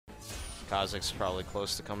Kazak's probably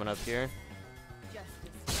close to coming up here.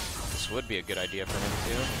 This would be a good idea for him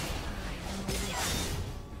too.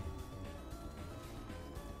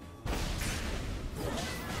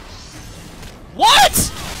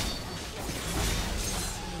 What?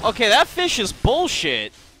 Okay, that fish is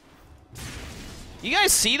bullshit. You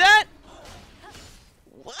guys see that?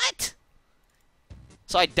 What?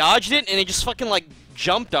 So I dodged it and it just fucking like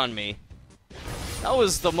jumped on me. That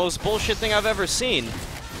was the most bullshit thing I've ever seen.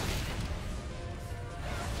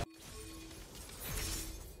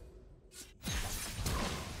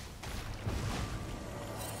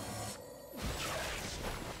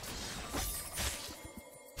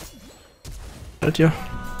 Yeah.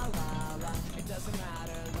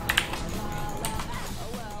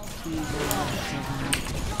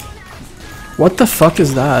 What the fuck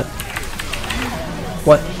is that?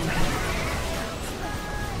 What?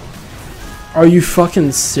 Are you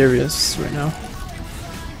fucking serious right now?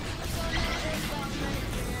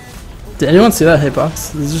 Did anyone see that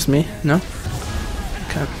hitbox? Is it just me? No?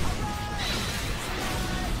 Okay.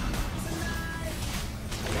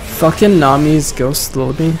 Fucking Nami's ghost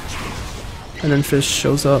lulled me. And then fish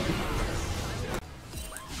shows up.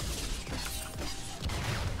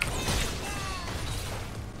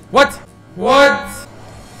 What? What?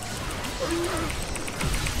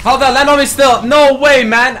 How that land on me still? No way,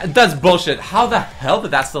 man! That's bullshit. How the hell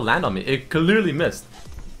did that still land on me? It clearly missed.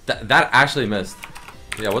 That actually missed.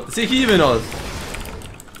 Yeah, what the— see, he even knows.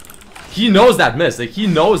 He knows that missed. Like, he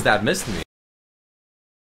knows that missed me.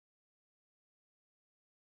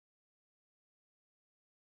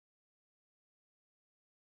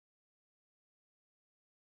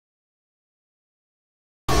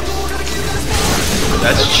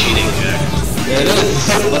 That's cheating, Jack. Yeah, it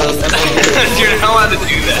is. You're not allowed to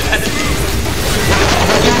do that.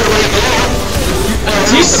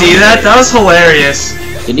 Did you see that? That was hilarious.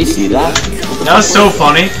 Did you see that? That was so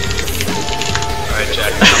funny. Alright,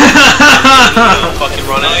 Jack. Fucking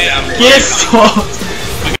run it down. Get smoked.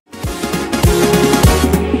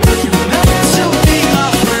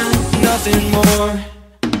 Nothing more.